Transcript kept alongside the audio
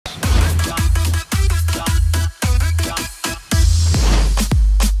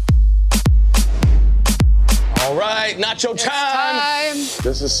right, nacho time.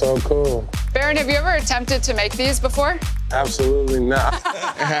 This is so cool. Baron, have you ever attempted to make these before? Absolutely not.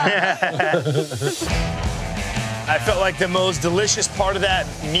 I felt like the most delicious part of that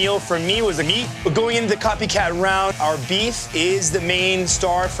meal for me was the meat. But going into the Copycat Round, our beef is the main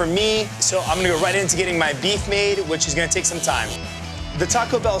star for me. So I'm gonna go right into getting my beef made, which is gonna take some time. The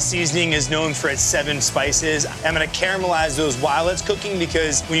Taco Bell seasoning is known for its 7 spices. I'm gonna caramelize those while it's cooking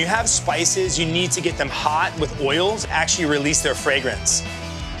because when you have spices, you need to get them hot with oils to actually release their fragrance.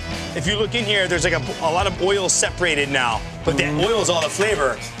 If you look in here, there's like a lot of oil separated now, but that oil is all the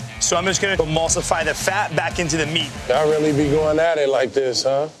flavor. So I'm just gonna emulsify the fat back into the meat. Y'all really be going at it like this,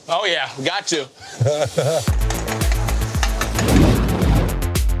 huh? Oh yeah, we got to.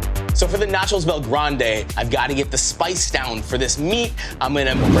 So for the Nachos BellGrande, I've got to get the spice down for this meat. I'm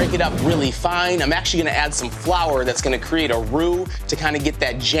gonna break it up really fine. I'm actually gonna add some flour that's gonna create a roux to kind of get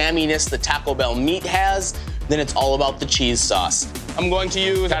that jamminess the Taco Bell meat has. Then it's all about the cheese sauce. I'm going to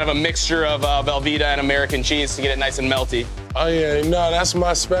use kind of a mixture of Velveeta and American cheese to get it nice and melty. Oh yeah, no, that's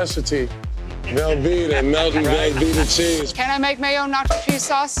my specialty. Velveeta, melted Velveeta cheese. Can I make mayo nacho cheese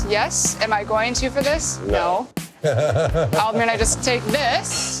sauce? Yes. Am I going to for this? No. I'm gonna just take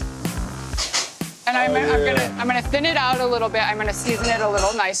this, and I'm gonna thin it out a little bit. I'm gonna season it a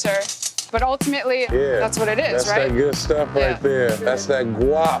little nicer. But ultimately, that's what it is, that's right? That's that good stuff right there. That's that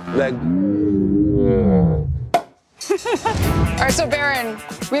guap, that. All right, so Baron,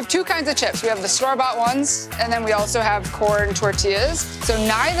 we have 2 kinds of chips. We have the store-bought ones, and then we also have corn tortillas. So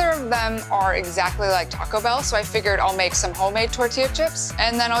neither of them are exactly like Taco Bell, so I figured I'll make some homemade tortilla chips,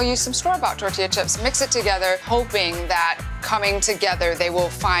 and then I'll use some store-bought tortilla chips, mix it together, hoping that coming together, they will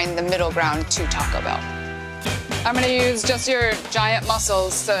find the middle ground to Taco Bell. I'm gonna use just your giant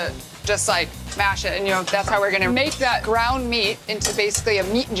muscles to just like mash it, and that's how we're gonna make that ground meat into basically a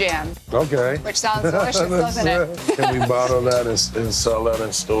meat jam. Okay. Which sounds delicious, doesn't it? Can we bottle that and sell that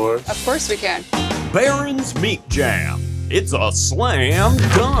in stores? Of course we can. Baron's Meat Jam. It's a slam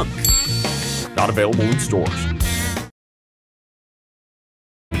dunk. Not available in stores.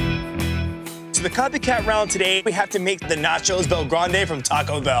 So the Copycat Round today, we have to make the Nachos BellGrande from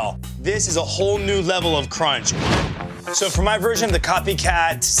Taco Bell. This is a whole new level of crunch. So for my version of the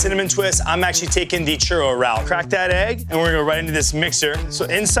Copycat Cinnamon Twist, I'm actually taking the churro route. Crack that egg, and we're gonna go right into this mixer. So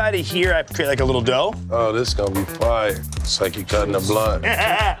inside of here, I create like a little dough. Oh, this is gonna be fire. It's like you're cutting a blunt.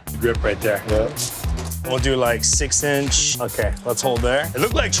 Grip right there. Yeah. We'll do like 6-inch. Okay, let's hold there. It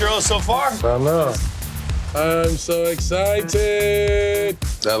looked like churros so far. I know. I'm so excited.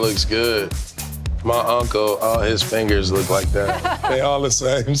 That looks good. My uncle, all his fingers look like that. They all the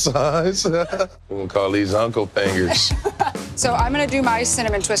same size. We're gonna call these uncle fingers. So I'm gonna do my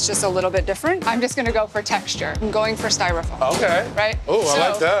cinnamon twist just a little bit different. I'm just gonna go for texture. I'm going for styrofoam. Okay. Right? Oh, I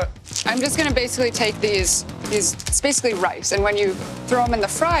like that. I'm just gonna basically take these, it's basically rice, and when you throw them in the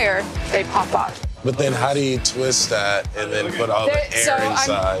fryer, they pop up. But then how do you twist that and then put all the air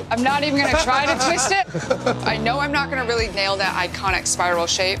inside? I'm not even gonna try to twist it. I know I'm not gonna really nail that iconic spiral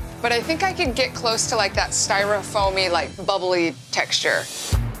shape, but I think I can get close to like that styrofoamy, like bubbly texture.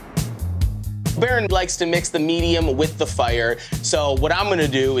 Baron likes to mix the medium with the fire, so what I'm gonna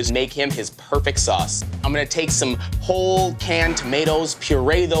do is make him his perfect sauce. I'm gonna take some whole canned tomatoes,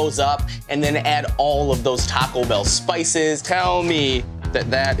 puree those up, and then add all of those Taco Bell spices. Tell me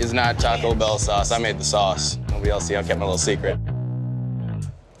that is not Taco Bell sauce. I made the sauce. Nobody else see, I kept my little secret.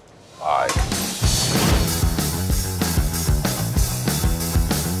 All right.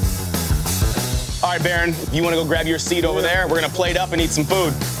 All right, Baron, you wanna go grab your seat over there? We're gonna plate up and eat some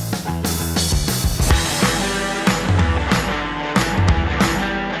food.